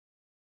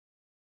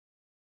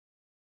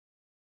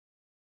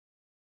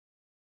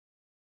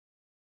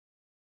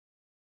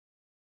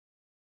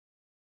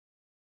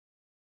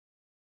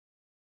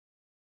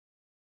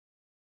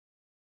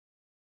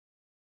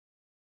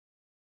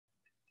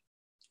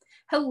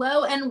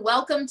Hello and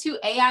welcome to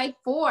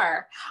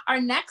AI4. Our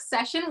next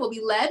session will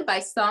be led by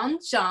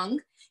Zhang.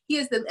 He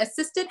is the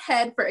Assistant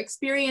Head for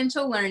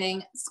Experiential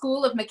Learning,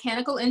 School of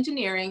Mechanical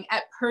Engineering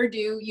at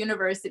Purdue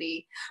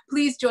University.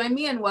 Please join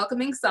me in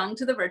welcoming Zhang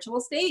to the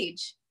virtual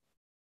stage.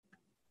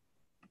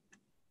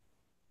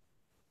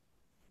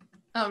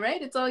 All right,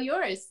 it's all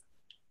yours.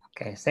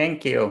 Okay,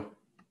 thank you.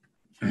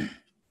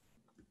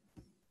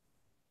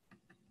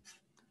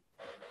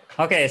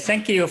 Okay,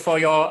 thank you for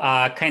your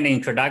kind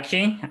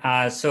introduction.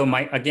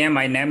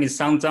 My name is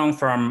Zhang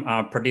from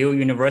Purdue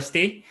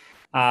University.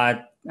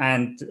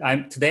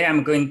 Today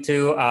I'm going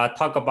to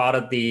talk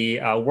about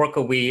the work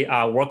we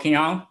are working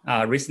on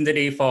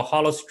recently for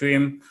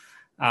Holostream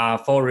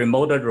for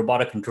remote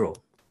robotic control.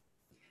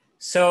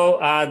 So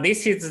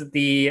this is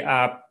the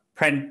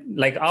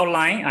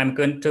outline I'm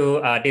going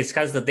to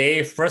discuss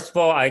today. First of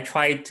all, I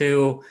try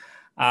to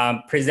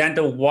present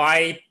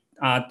why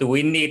do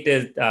we need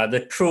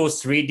the true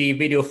 3D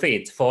video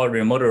feed for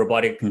remote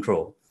robotic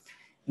control.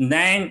 And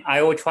then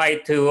I will try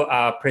to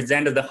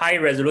present the high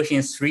resolution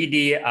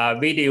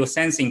 3D video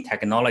sensing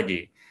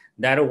technology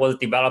that was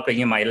developed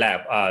in my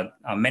lab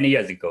many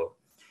years ago.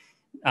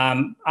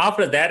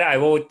 After that, I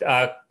will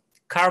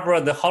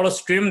cover the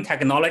Holostream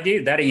technology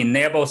that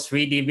enables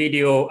 3D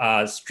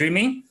video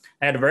streaming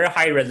at very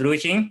high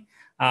resolution,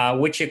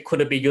 which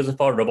could be used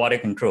for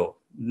robotic control.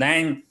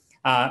 Then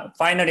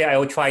finally, I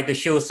will try to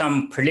show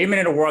some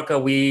preliminary work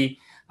we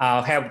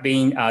have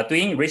been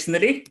doing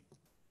recently.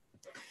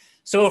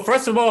 So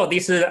first of all,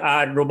 this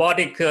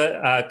robotic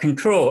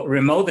control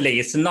remotely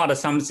is not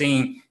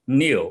something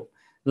new.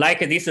 Like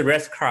this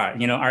race car,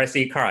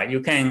 RC car,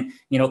 you can,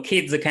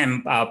 kids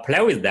can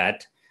play with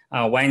that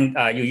when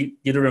you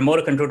use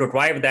remote control to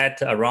drive that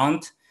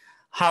around.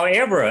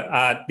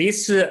 However,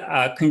 this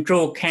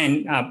control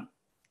can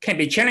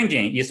be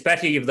challenging,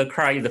 especially if the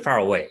car is far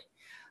away.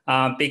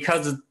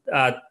 Because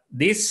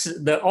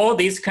all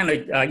this kind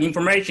of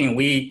information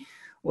we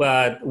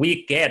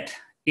get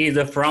is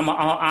from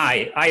our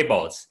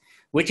eyeballs,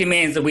 which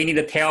means we need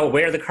to tell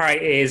where the car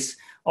is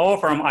all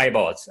from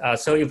eyeballs.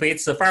 So if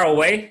it's far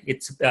away,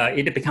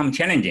 it becomes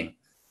challenging.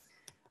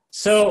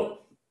 So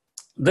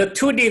the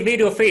 2D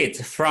video feed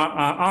from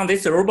on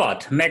this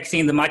robot makes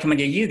things much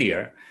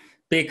easier,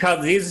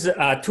 because this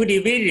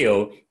 2D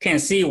video can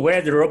see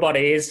where the robot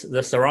is,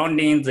 the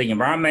surroundings, the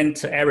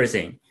environment,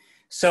 everything.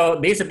 So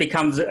this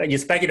becomes,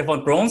 especially for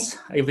drones,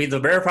 if it's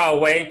very far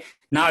away,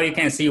 now you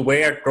can see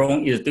where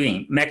drone is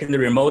doing, making the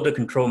remote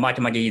control much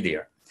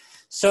easier.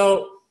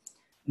 So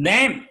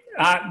then,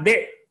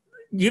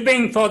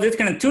 even for this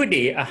kind of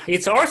 2D,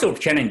 it's also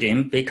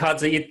challenging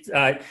because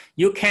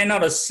you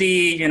cannot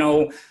see,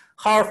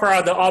 how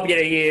far the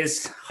object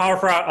is, how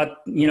far,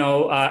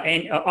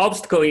 an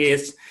obstacle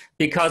is,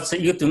 because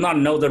you do not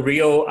know the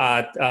real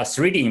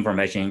 3D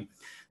information.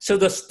 So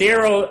the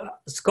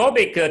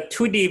stereoscopic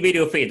 2D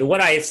video feed,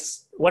 what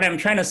I'm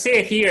trying to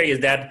say here is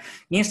that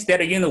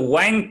instead of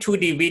one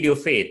 2D video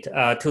feed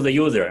to the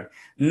user,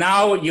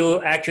 now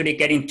you're actually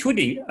getting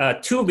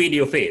two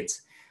video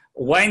feeds,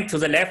 one to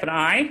the left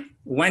eye,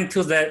 one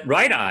to the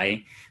right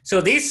eye.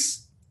 So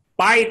this,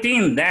 by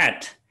doing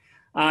that,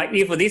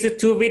 if these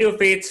two video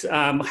feeds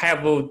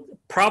have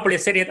properly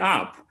set it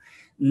up,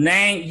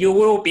 then you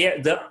will be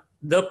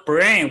the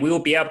brain will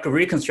be able to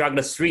reconstruct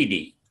the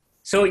 3D.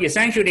 So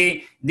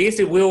essentially,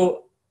 this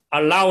will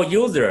allow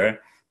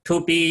user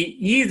to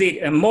be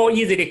more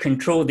easily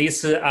control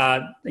this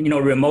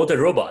remote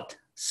robot.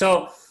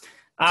 So,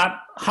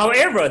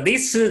 however,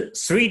 this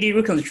 3D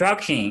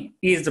reconstruction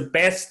is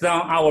based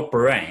on our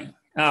brain,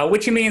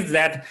 which means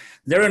that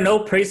there are no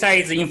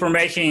precise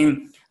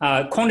information,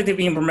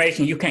 quantitative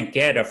information you can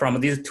get from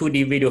these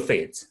 2D video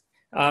feeds.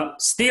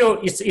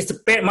 Still, it's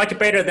much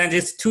better than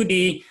this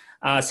 2D.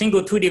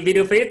 Single 2D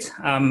video feed,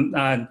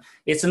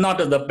 it's not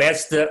the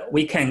best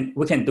we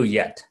can do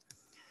yet.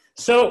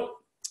 So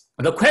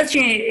the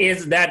question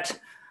is that,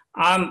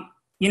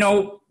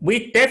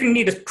 we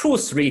definitely need true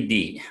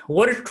 3D.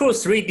 What true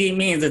 3D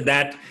means is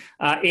that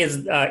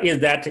is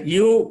that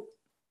you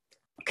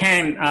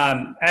can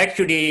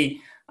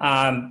actually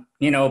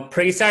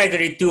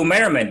precisely do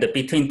measurement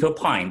between 2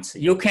 points.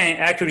 You can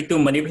actually do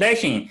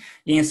manipulation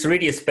in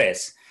 3D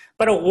space.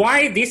 But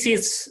why this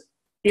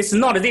is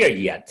not there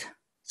yet?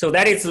 So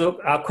that is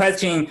a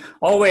question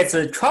always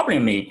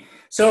troubling me.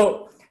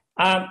 So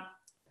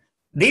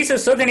this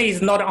certainly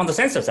is not on the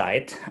sensor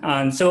side.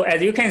 So as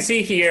you can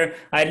see here,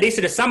 I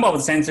listed some of the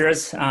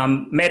sensors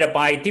made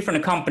by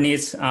different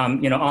companies.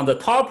 On the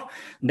top,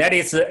 that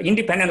is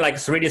independent like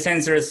 3D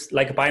sensors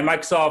like by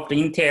Microsoft,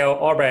 Intel,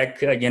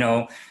 Robotics,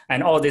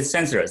 and all these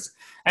sensors.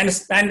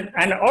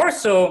 And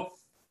also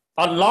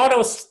a lot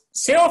of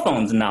cell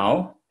phones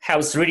now have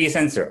 3D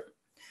sensor.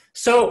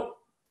 So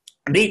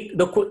the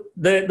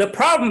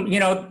problem,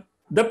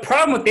 the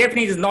problem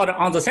definitely is not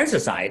on the sensor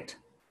side.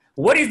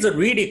 What is it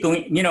really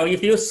doing?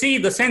 If you see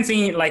the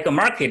sensing like a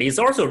market is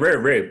also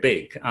very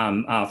big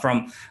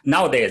from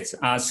nowadays.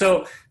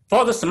 So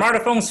for the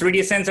smartphone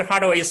 3D sensor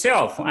hardware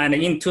itself, and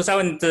in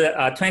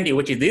 2020,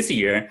 which is this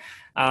year,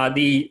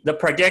 the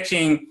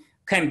projection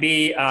can be,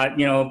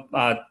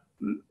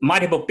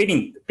 multiple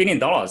billion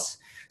dollars.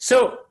 So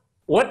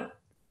what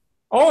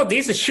all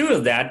this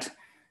shows that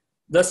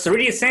the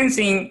 3D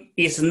sensing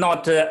is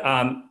not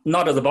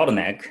the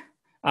bottleneck.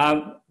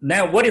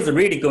 Then what is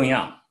really going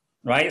on,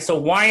 right? So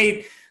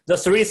why the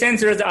 3D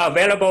sensors are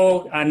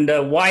available, and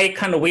why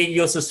can't we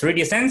use a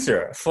 3D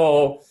sensor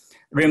for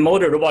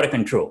remote robotic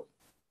control?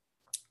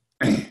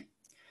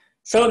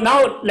 So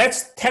now let's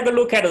take a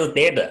look at the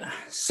data.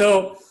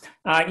 So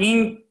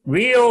in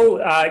real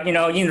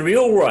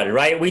world,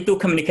 right, we do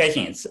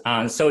communications.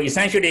 So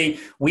essentially,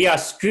 we are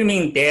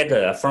streaming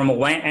data from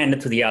one end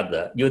to the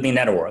other using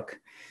network.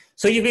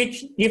 So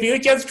if you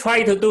just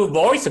try to do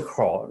voice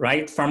call,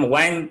 right, from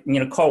one,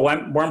 call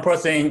one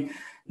person,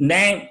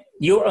 then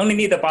you only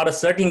need about a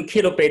 13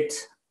 kilobit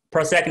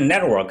per second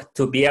network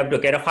to be able to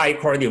get a high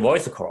quality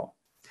voice call.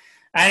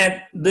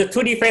 And the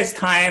 2D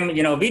FaceTime,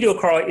 video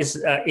call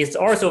is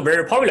also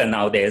very popular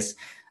nowadays.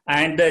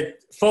 And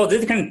for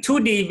this kind of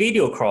 2D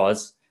video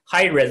calls,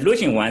 high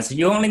resolution ones,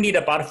 you only need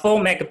about 4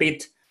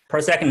 megabit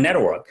per second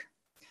network.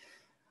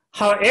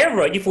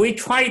 However, if we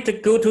try to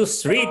go to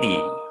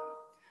 3D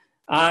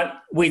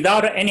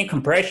without any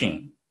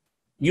compression,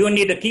 you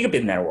need a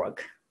gigabit network.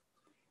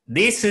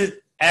 This is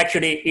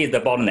actually the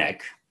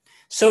bottleneck.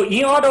 So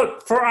in order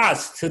for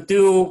us to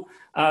do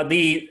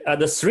the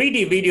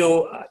 3D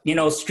video,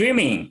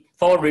 streaming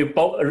for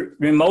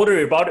remote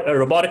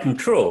robotic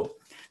control,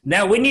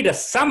 then we need to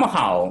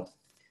somehow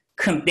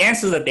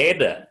condense the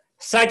data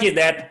such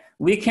that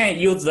we can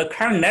use the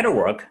current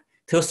network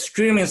to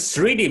stream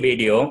 3D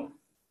video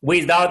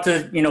without,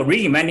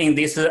 reinventing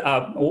this,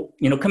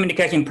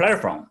 communication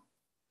platform.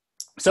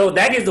 So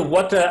that is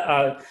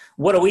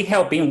what we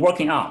have been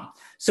working on.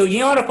 So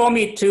in order for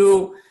me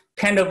to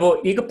kind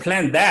of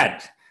explain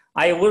that,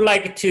 I would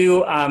like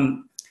to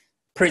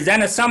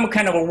present some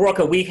kind of work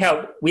we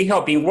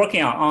have been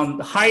working on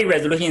high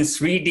resolution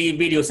 3D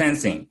video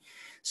sensing.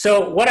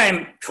 So what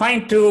I'm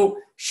trying to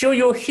show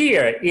you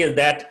here is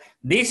that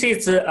this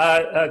is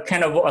a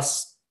kind of a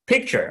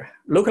picture,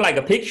 look like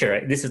a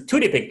picture. This is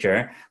 2D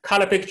picture,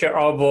 color picture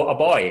of a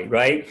boy,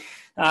 right?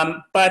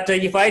 But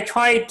if I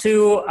try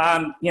to,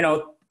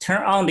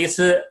 turn on this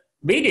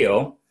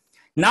video,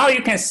 now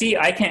you can see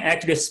I can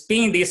actually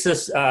spin this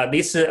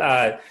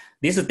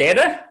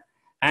data,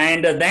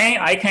 and then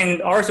I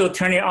can also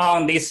turn it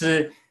on this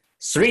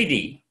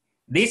 3D.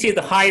 This is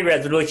the high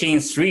resolution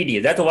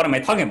 3D. That's what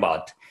I'm talking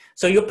about.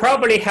 So you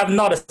probably have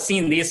not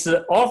seen this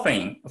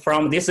often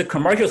from this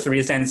commercial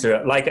 3D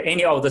sensor, like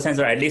any of the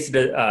sensors I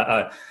listed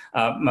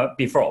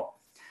before.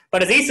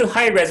 But this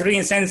high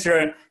resolution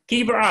sensor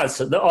gives us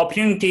the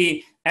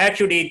opportunity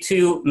actually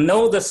to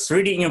know the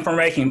 3D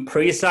information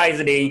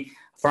precisely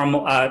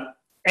from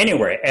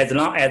anywhere, as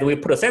long as we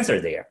put a sensor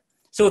there.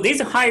 So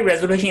this high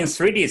resolution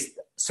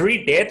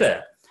 3D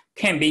data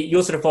can be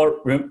used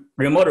for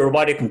remote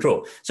robotic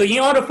control. So in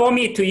order for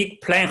me to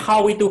explain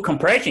how we do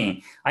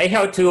compression, I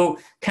have to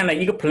kind of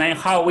explain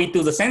how we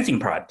do the sensing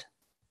part.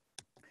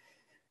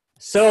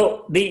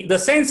 So the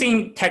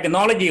sensing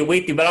technology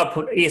we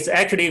developed is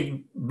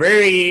actually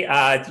very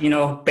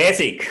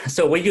basic.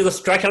 So we use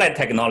structured light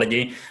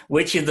technology,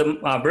 which is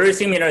very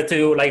similar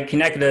to like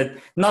Kinect,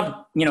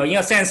 not in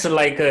a sense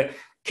like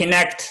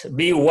Kinect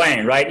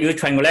V1, right? Use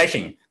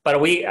triangulation. But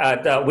we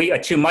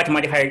achieve much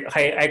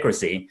high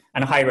accuracy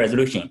and high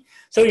resolution.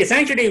 So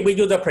essentially, we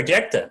use a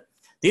projector.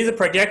 This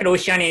projector will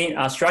shine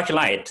structured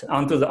light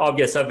onto the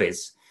object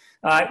surface.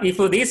 If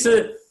this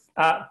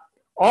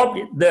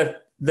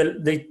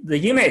the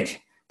image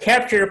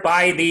captured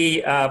by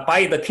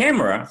the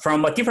camera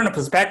from a different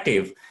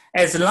perspective,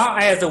 as long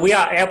as we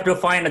are able to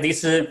find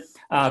this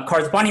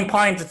corresponding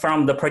point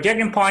from the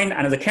projecting point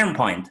and the camera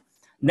point,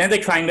 then the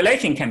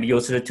triangulation can be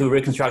used to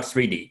reconstruct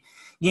 3D.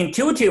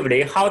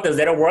 Intuitively, how does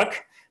that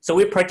work? So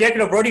we project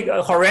the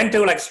vertical,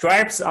 horizontal like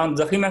stripes on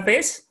the human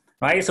face,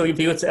 right? So if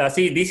you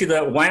see, this is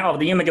one of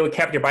the images we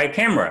captured by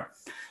camera.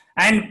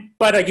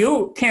 But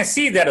you can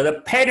see that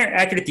the pattern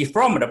actually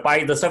deformed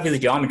by the surface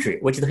geometry,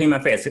 which is the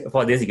human face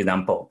for this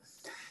example.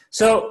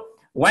 So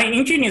one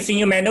interesting thing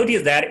you may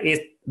notice that is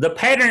the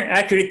pattern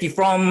actually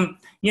deformed,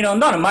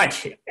 not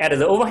much at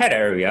the overhead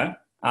area,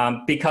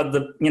 because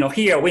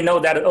here we know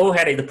that the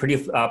overhead is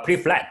pretty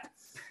flat.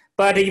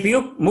 But if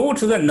you move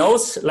to the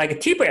nose, like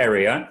tip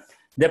area,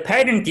 the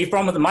pattern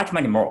deforms much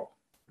more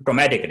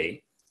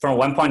dramatically from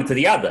one point to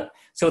the other.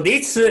 So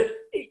this, in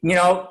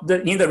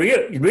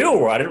the real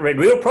world,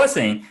 real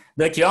person,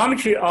 the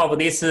geometry of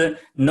this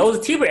nose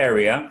tip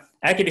area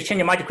actually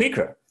changes much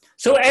quicker.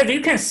 So as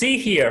you can see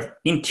here,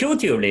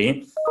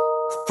 intuitively,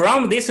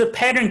 from this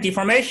pattern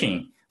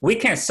deformation, we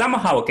can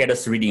somehow get a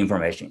 3D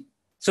information.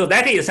 So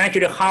that is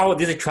essentially how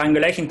this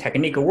triangulation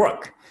technique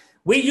works.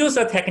 We use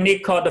a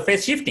technique called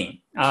phase shifting.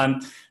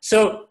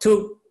 So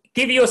to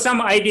give you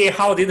some idea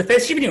how this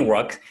phase shifting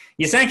works,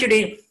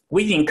 essentially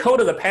we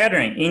encode the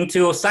pattern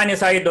into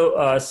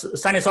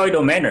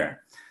sinusoidal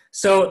manner.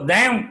 So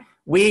then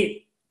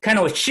we kind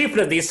of shift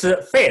this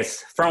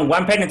phase from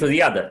one pattern to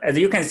the other. As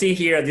you can see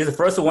here, this is the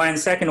first one,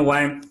 second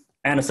one,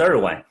 and the third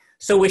one.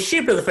 So we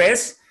shift the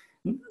phase,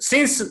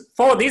 since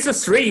for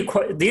these three,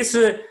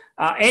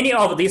 any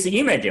of these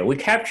images we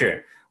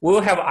capture, we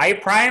will have I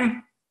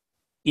prime,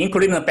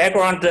 including the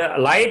background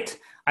light.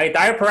 I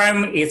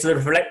diaphragm is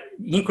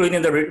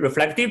including the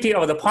reflectivity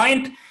of the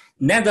point.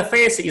 Then the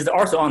phase is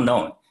also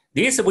unknown.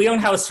 We only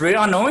have three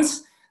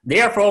unknowns.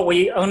 Therefore,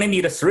 we only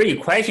need three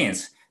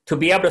equations to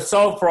be able to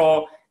solve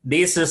for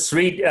these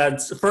three,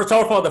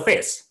 solve for the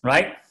phase,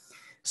 right?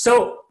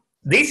 So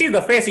this is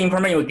the phase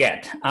information we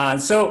get.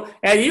 So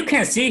as you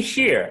can see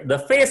here, the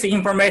phase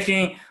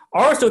information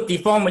also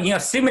deformed in a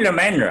similar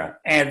manner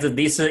as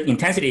these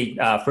intensity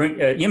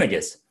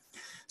images.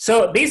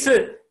 So this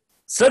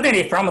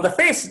certainly from the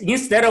phase,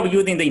 instead of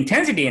using the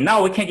intensity,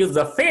 now we can use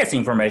the phase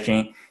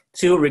information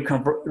to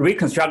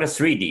reconstruct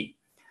 3D.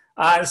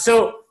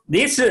 So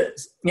this,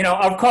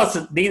 of course,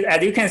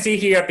 as you can see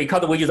here,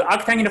 because we use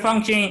arctangent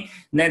function,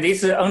 then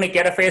this only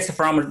get a phase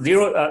from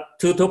 0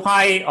 to 2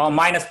 pi or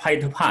minus pi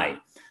to pi.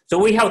 So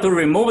we have to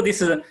remove these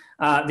 2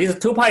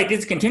 pi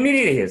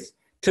discontinuities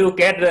to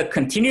get the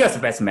continuous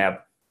phase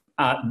map.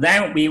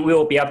 Then we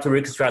will be able to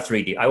reconstruct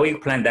 3D. I will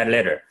explain that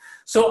later.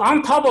 So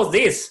on top of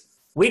this,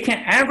 we can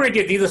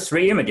average these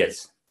three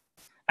images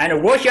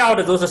and wash out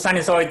those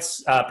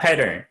sinusoids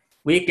pattern.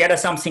 We get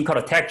something called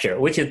a texture,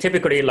 which is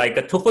typically like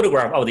a 2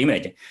 photograph of the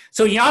image.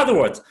 So in other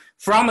words,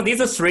 from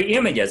these three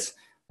images,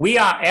 we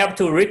are able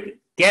to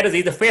get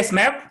this phase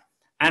map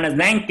and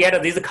then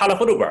get this color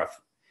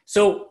photograph.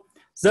 So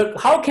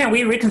how can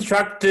we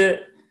reconstruct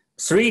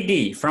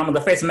 3D from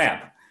the phase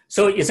map?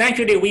 So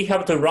essentially, we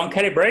have to run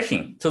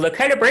calibration. So the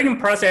calibration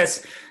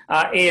process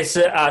is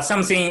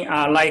something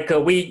like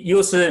we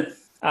use,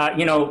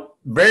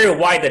 very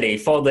widely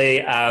for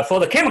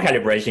the camera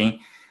calibration.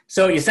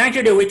 So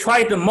essentially, we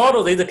try to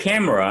model this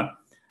camera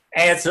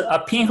as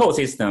a pinhole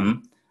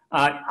system.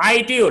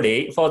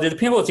 Ideally, for this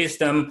pinhole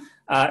system,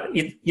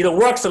 it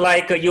works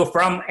like you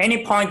from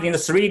any point in the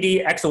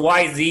 3D X,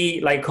 Y,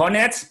 Z like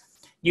coordinates.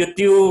 You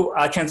do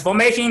a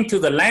transformation to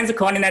the lens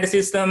coordinate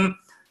system,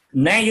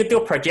 then you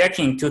do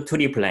projection to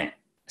 2D plane.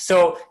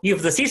 So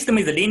if the system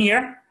is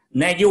linear,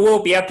 then you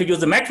will be able to use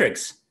the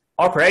matrix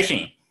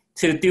operation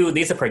to do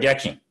this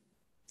projection.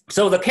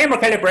 So the camera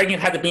calibration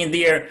has been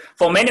there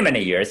for many,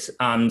 many years.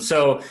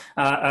 So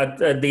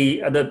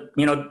the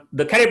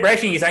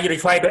calibration is actually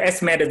trying to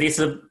estimate these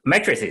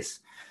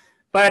matrices.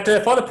 But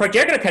for the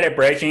projector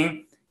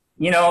calibration,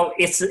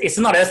 it's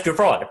not as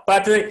straightforward.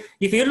 But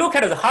if you look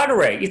at the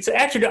hardware, it's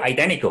actually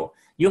identical.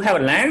 You have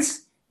a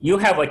lens, you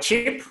have a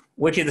chip,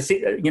 which is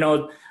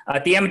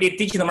DMD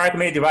digital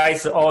micromedia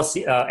device or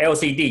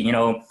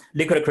LCD,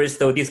 liquid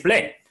crystal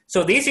display.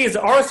 So this is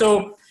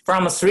also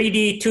from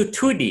 3D to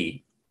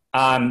 2D,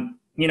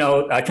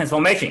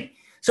 transformation.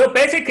 So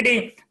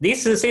basically,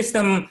 this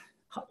system,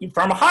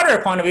 from a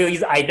hardware point of view,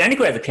 is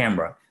identical as the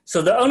camera.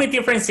 So the only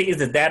difference is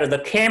that the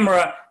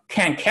camera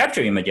can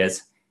capture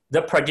images,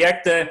 the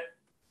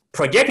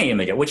projecting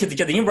image, which is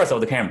just the inverse of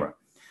the camera.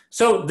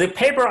 So the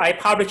paper I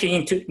published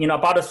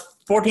about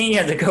 14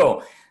 years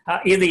ago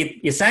is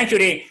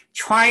essentially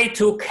try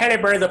to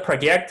calibrate the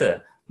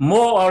projector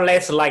more or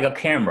less like a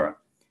camera.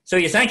 So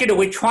essentially,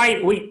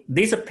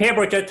 this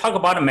paper just talk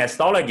about a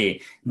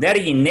methodology that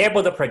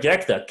enable the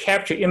projector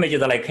capture images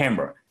like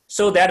camera,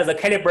 so that the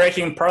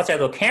calibration process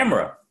of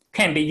camera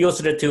can be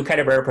used to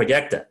calibrate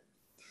projector.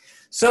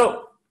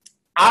 So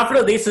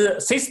after this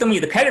system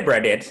is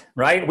calibrated,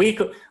 right?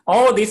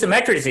 All these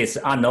matrices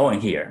are known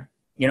here.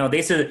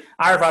 This is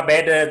alpha,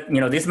 beta.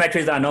 These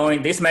matrices are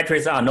known. These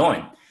matrices are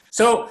known.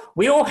 So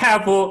we will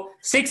have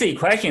 6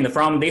 equations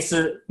from this,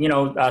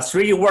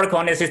 3D world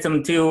coordinate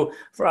system to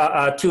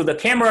the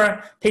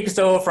camera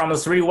pixel, from the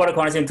 3D world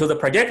coordinate system to the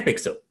projector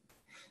pixel.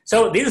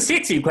 So these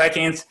 6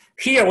 equations,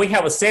 here we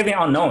have 7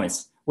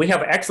 unknowns. We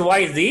have X,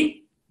 Y,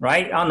 Z,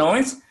 right,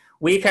 unknowns.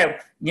 We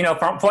have,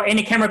 for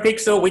any camera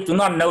pixel, we do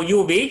not know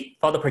UV.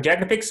 For the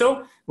projector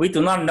pixel, we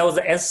do not know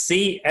the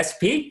SC,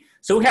 SP.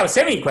 So we have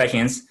 7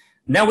 equations.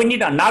 Now we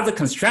need another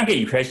constraint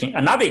equation,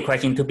 another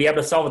equation to be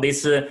able to solve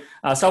this,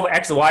 solve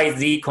X, Y,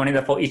 Z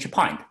coordinate for each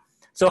point.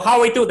 So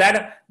how we do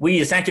that? We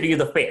essentially use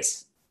the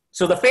phase.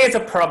 So the phase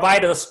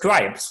provides the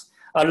stripes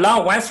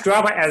along one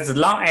stripe as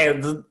long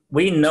as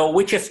we know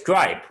which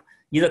stripe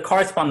is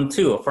correspond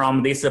to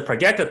from this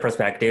projected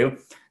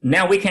perspective.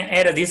 Now we can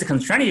add this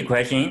constraint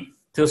equation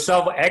to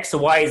solve X,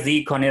 Y,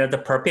 Z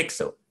coordinate per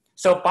pixel.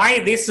 So by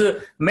this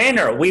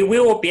manner, we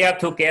will be able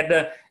to get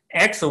the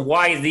X,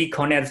 Y, Z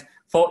coordinates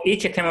for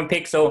each camera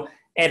pixel.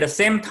 At the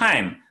same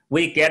time,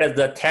 we get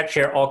the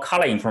texture or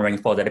color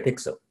information for that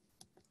pixel.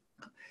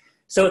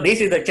 So this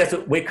is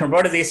we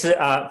converted this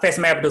phase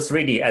map to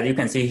 3D, as you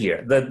can see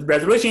here. The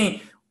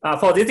resolution,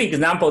 for this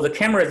example, the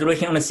camera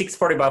resolution only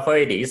 640 by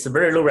 480. It's a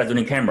very low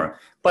resolution camera,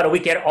 but we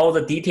get all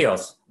the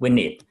details we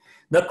need.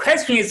 The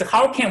question is,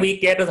 how can we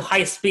get the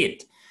high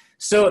speed?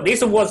 So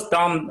this was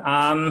done,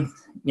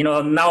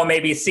 now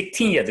maybe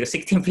 15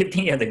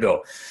 years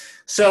ago.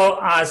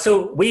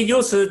 So we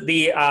use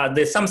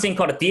the something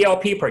called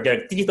DLP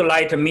project, digital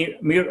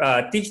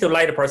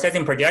light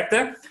processing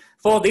projector.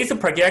 For this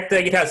projector,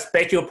 it has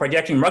special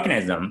projection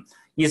mechanism.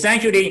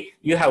 Essentially,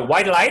 you have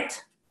white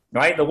light,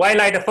 right? The white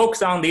light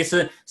focus on this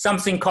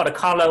something called a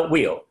color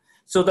wheel.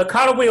 So the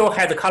color wheel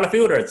has color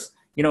filters,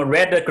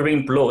 red,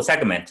 green, blue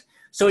segment.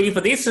 So if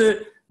this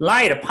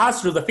light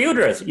passes through the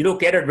filters, you will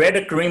get a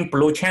red, green,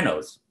 blue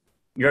channels.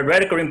 Your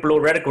red, green, blue,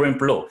 red, green,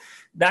 blue.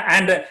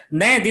 And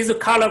then this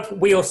color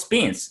wheel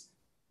spins.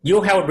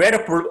 You have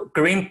red,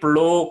 green,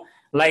 blue,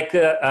 like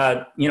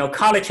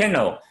color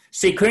channel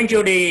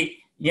sequentially,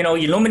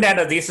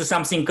 illuminate this is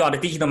something called a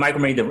digital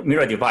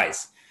micromirror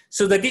device.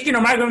 So the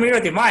digital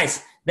micromirror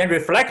device then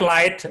reflect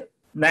light,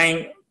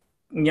 then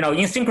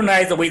in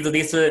synchronize with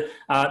this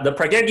the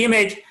project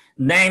image,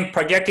 then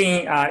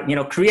projecting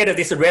create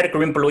this red,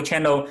 green, blue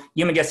channel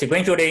image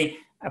sequentially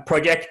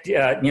project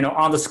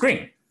on the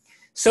screen.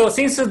 So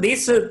since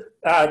this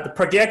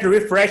project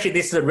refresh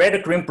this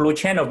red, green, blue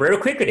channel very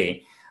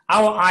quickly,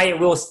 our eye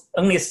will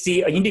only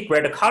see an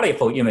integrated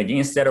colorful image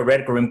instead of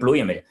red, green, blue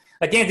image.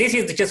 Again, this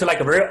is just like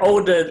a very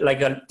old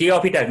like a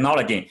DLP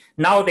technology.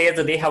 Nowadays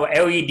they have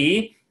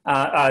LED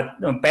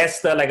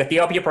best like a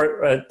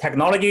DLP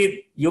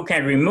technology. You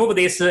can remove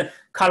this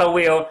color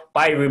wheel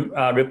by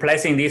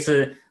replacing this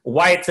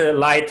white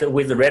light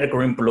with red,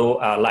 green, blue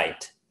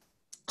light.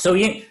 So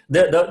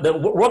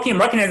the working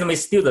mechanism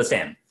is still the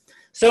same.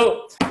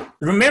 So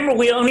remember,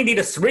 we only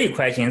did 3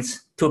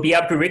 equations to be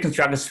able to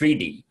reconstruct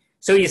 3D.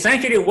 So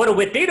essentially what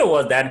we did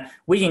was that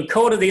we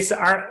encoded this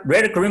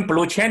red, green,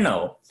 blue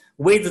channel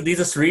with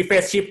these 3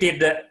 phase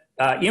shifted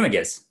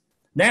images.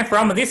 Then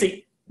from this,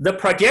 the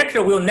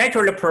projector will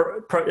naturally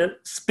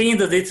spin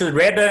this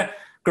red,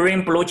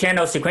 green, blue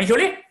channel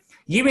sequentially,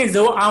 even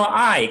though our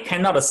eye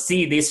cannot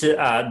see these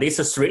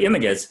 3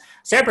 images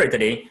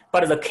separately,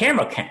 but the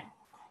camera can.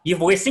 If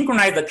we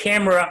synchronize the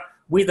camera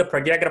with the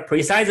projector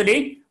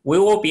precisely, we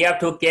will be able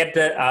to get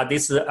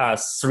this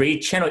 3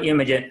 channel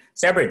image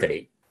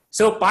separately.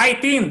 So by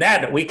doing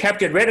that, we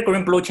capture red,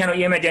 green, blue channel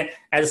image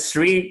as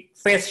 3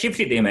 phase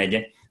shifted image.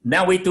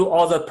 Now we do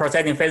all the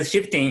processing phase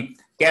shifting,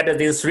 get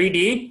this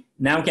 3D.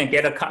 Now we can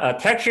get a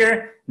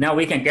texture. Now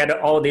we can get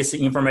all this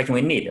information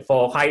we need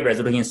for high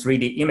resolution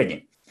 3D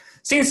imaging.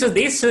 Since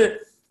this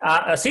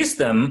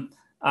system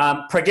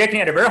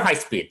projecting at a very high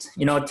speed,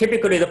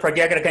 typically the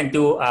projector can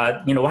do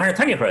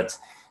 120 Hertz.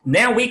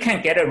 Then we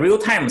can get a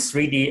real-time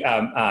 3D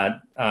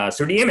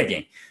 3D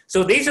imaging.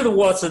 So this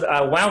was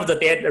one of the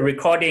data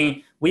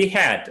recording we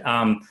had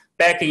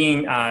back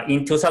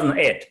in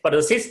 2008. But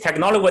this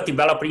technology was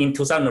developed in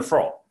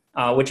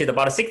 2004, which is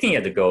about 16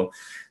 years ago.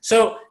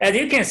 So as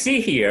you can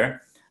see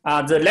here,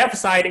 the left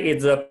side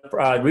is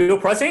real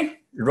processing.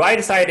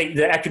 Right side is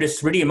actually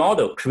 3D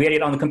model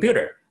created on the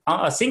computer,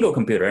 on a single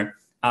computer.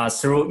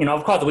 Through,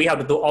 of course, we have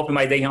to do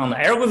optimization on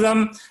the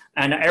algorithm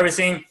and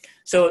everything.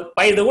 So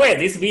by the way,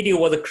 this video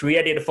was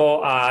created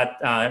for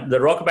the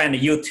rock band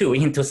U2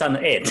 in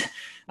 2008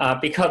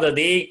 because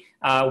they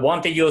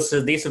want to use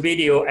this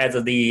video as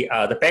the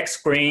back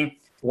screen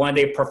when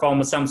they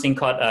perform something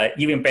called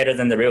even better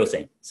than the real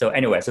thing. So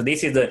anyway, so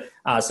this is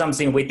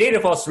something we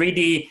did for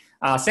 3D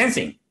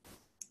sensing.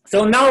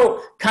 So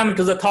now coming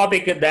to the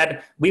topic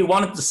that we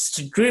want to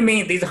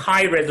streaming this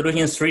high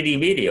resolution 3D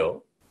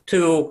video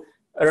to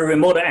a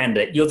remote end,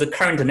 use the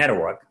current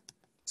network.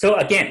 So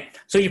again,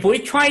 so if we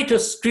try to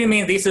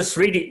streaming this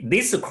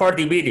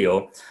quality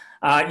video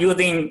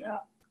using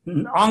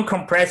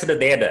uncompressed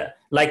data,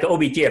 like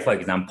OBJ, for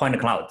example, point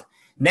cloud,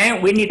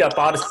 then we need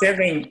about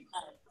 7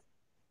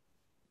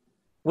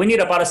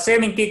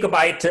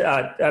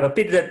 gigabyte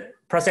bit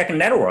per second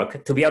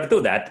network to be able to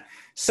do that.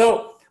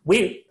 So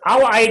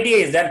our idea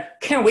is that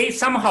can we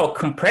somehow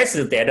compress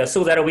the data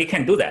so that we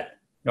can do that,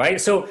 right?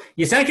 So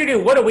essentially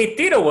what we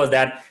did was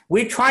that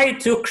we tried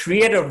to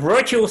create a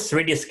virtual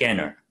 3D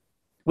scanner.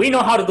 We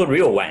know how to do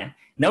real one.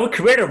 Now we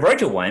create a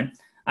virtual one,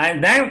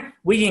 and then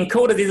we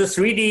encode this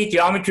 3D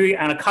geometry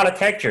and color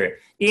texture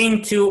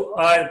into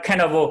a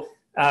kind of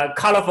a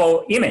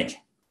colorful image.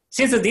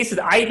 Since this is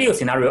the ideal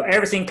scenario,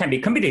 everything can be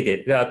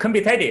calculated,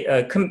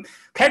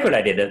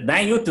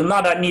 then you do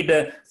not need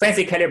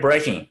fancy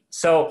calibration.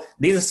 So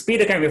this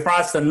speed can be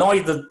fast, the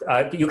noise,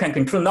 you can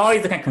control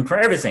noise, you can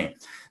control everything.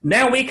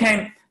 Then we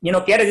can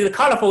get this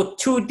colorful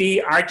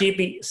 2D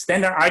RGB,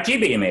 standard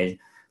RGB image.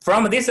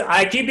 From this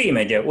RGB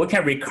image, we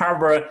can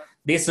recover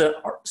this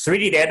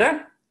 3D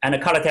data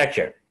and color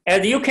texture.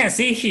 As you can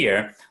see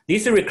here,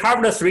 this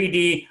recovered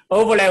 3D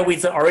overlay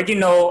with the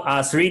original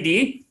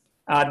 3D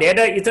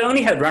data. It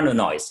only has random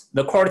noise.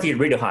 The quality is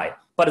really high,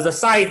 but the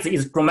size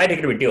is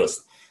dramatically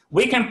reduced.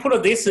 We can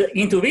put this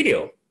into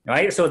video,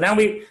 right? So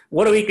then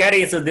what we get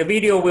is the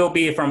video will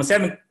be from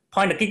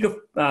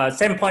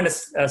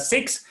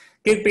 7.6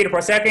 gigabit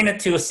per second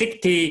to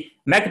 60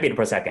 megabit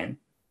per second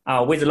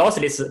with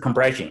lossless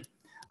compression.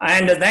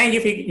 And then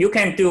if you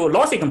can do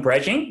lossy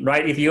compression,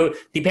 right? If you,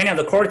 depending on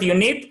the quality you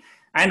need,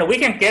 and we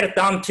can get it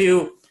down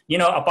to,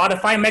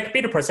 about 5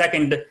 megabit per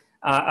second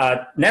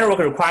network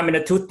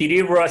requirement to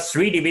deliver a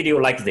 3D video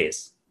like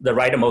this, the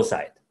rightmost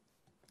side.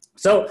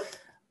 So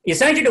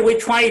essentially we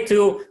try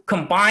to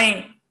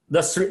combine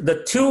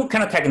the two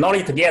kind of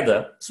technology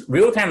together,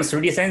 real-time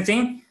 3D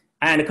sensing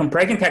and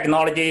compression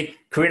technology,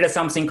 created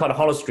something called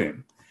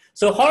Holostream.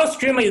 So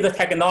Holostream is the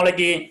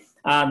technology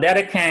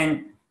that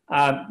can,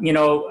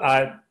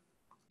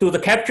 do the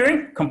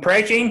capturing,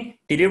 compression,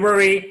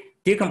 delivery,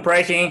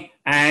 decompression,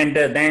 and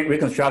then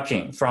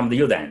reconstruction from the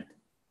user end.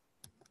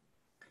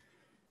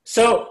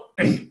 So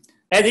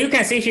as you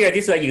can see here,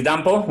 this is an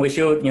example. We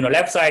show,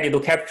 left side you do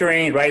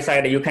capturing, right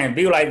side you can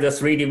visualize the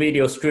 3D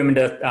video streamed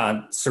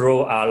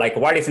through like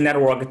wireless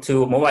network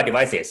to mobile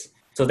devices.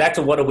 So that's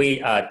what we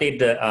did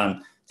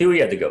 2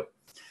 years ago.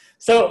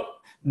 So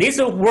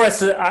this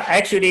was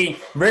actually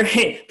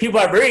people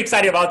are very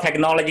excited about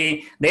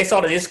technology. They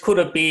thought this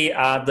could be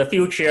the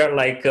future,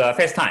 like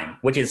FaceTime,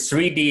 which is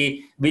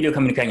 3D video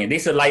communication.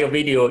 This is live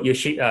video you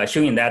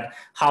showing that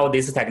how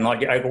this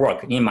technology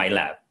work in my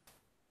lab.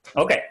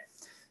 Okay,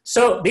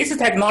 so this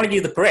technology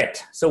is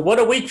great. So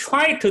what we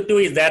try to do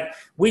is that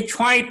we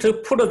try to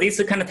put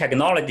this kind of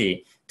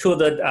technology to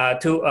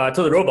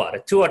the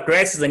robot to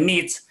address the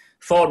needs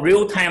for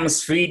real-time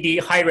 3D,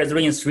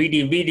 high-resolution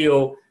 3D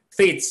video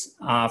feeds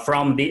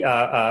from the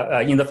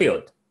in the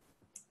field.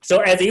 So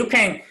as you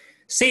can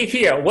see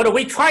here, what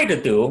we try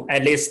to do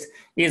at least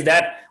is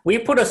that we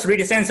put a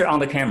 3D sensor on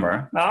the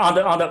camera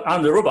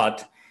on the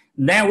robot.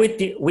 Then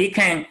we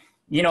can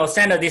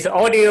send this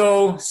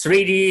audio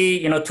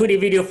 3D 2D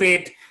video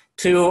feed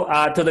to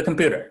the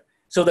computer.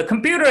 So the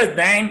computer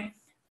then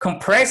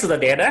compress the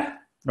data,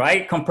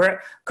 right?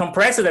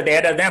 Compress the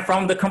data. Then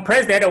from the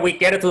compressed data we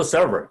get it to the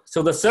server.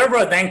 So the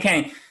server then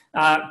can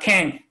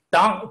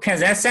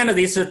then send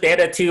this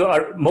data to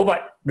a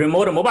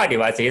remote mobile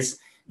devices.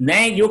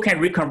 Then you can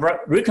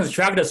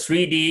reconstruct the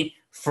 3D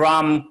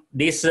from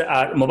this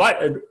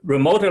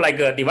remote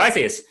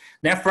devices.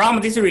 Then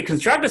from this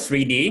reconstructed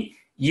 3D,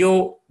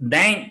 you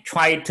then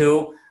try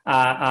to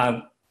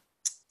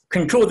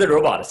control the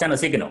robot, send a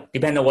signal,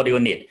 depending on what you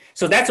need.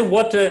 So that's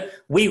what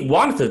we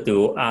want to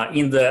do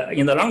in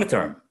the long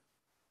term.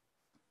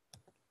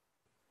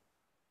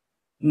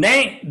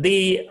 Then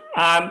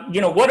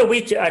what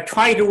we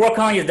try to work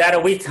on is that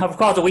of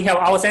course we have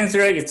our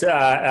sensor. It's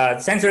a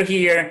sensor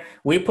here.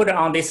 We put it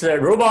on this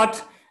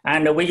robot,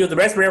 and we use the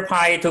Raspberry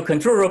Pi to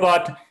control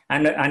robot,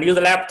 and use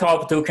the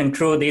laptop to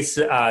control this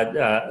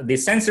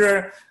this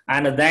sensor,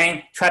 and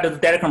then try to do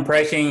data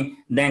compression,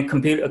 then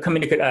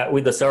communicate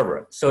with the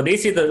server. So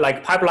this is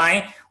like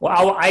pipeline. Well,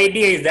 our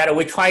idea is that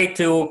we try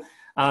to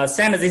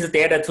send this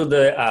data to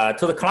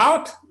the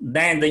cloud.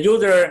 Then the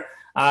user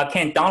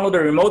can download it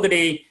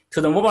remotely to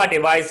the mobile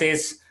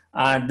devices,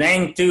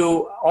 then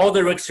do all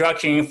the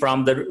reconstruction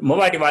from the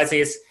mobile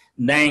devices,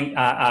 then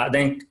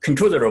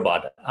control the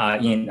robot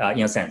in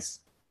a sense.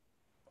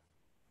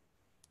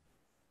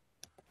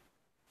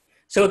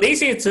 So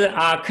this is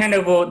kind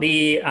of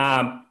the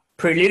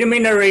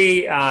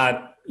preliminary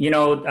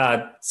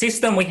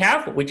system we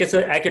have. We just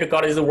actually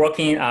got this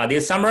working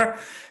this summer.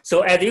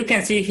 So as you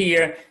can see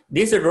here,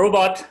 this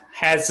robot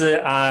has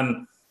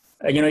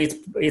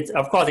it's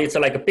of course it's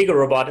like a big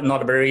robot,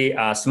 not a very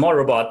small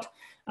robot.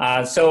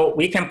 So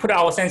we can put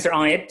our sensor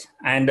on it,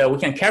 and we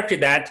can capture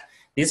that.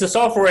 This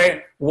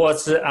software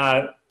was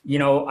I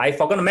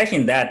forgot to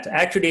mention that.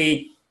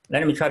 Actually,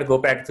 let me try to go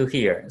back to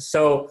here.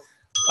 So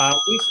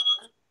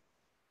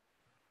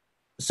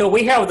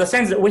we have the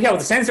sensor. We have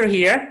the sensor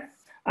here,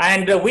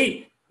 and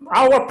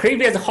our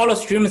previous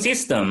Holostream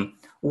system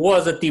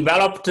was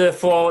developed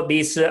for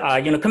this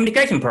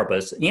communication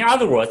purpose. In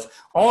other words,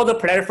 all the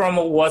platform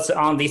was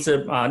on this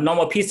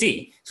normal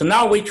PC. So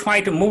now we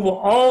try to move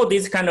all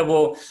this kind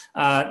of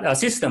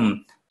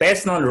system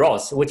based on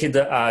ROS, which is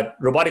the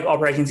robotic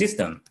operation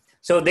system.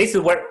 So this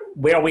is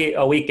where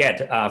we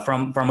get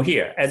from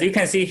here. As you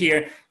can see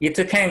here, it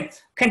can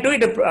do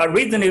it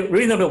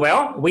reasonably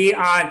well. We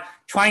are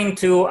trying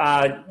to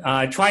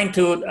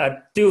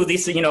do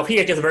this.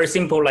 Here just very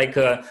simple like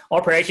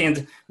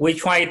operations. We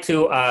try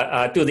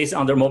to do this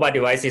on the mobile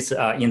devices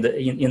in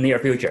the near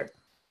future.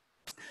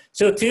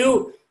 So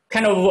to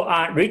kind of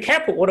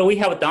recap what we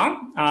have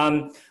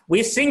done,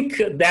 we think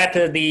that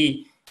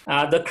the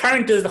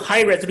current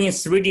high-resolution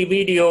 3D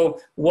video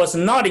was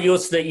not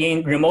used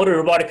in remote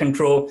robotic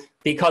control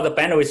because the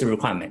bandwidth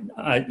requirement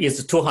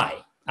is too high,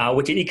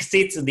 which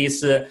exceeds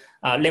these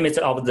limits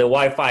of the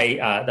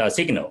Wi-Fi the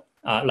signal,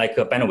 like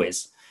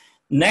bandwidth.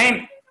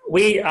 Then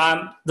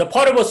the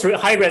portable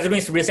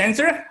high-resolution 3D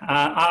sensor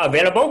are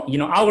available.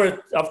 Our,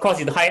 of course,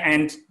 is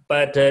high-end,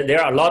 but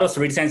there are a lot of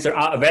 3D sensors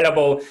are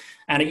available,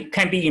 and it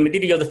can be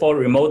immediately used for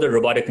remote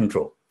robotic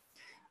control.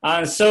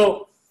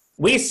 So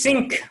we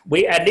think,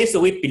 at least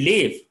we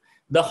believe,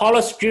 the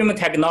Holostream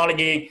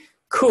technology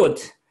could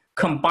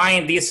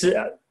combine this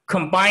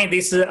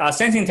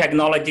sensing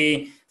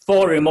technology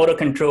for remote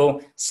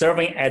control,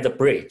 serving as a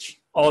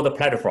bridge or the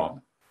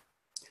platform.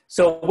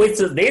 So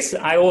with this,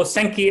 I will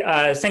thank you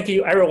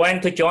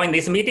everyone to join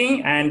this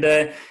meeting. And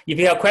if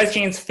you have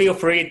questions, feel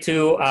free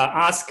to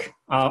ask,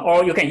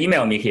 or you can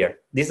email me here.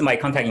 This is my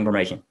contact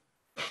information.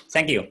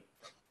 Thank you.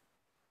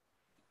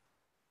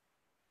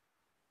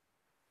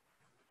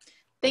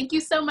 Thank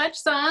you so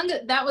much,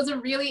 Zhang. That was a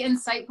really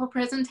insightful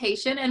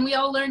presentation, and we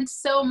all learned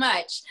so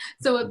much.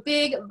 So a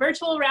big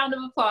virtual round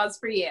of applause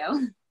for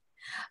you.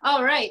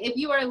 All right, if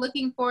you are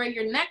looking for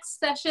your next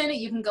session,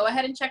 you can go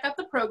ahead and check out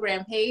the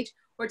program page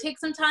or take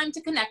some time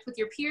to connect with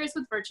your peers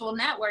with virtual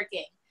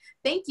networking.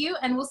 Thank you,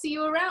 and we'll see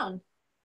you around.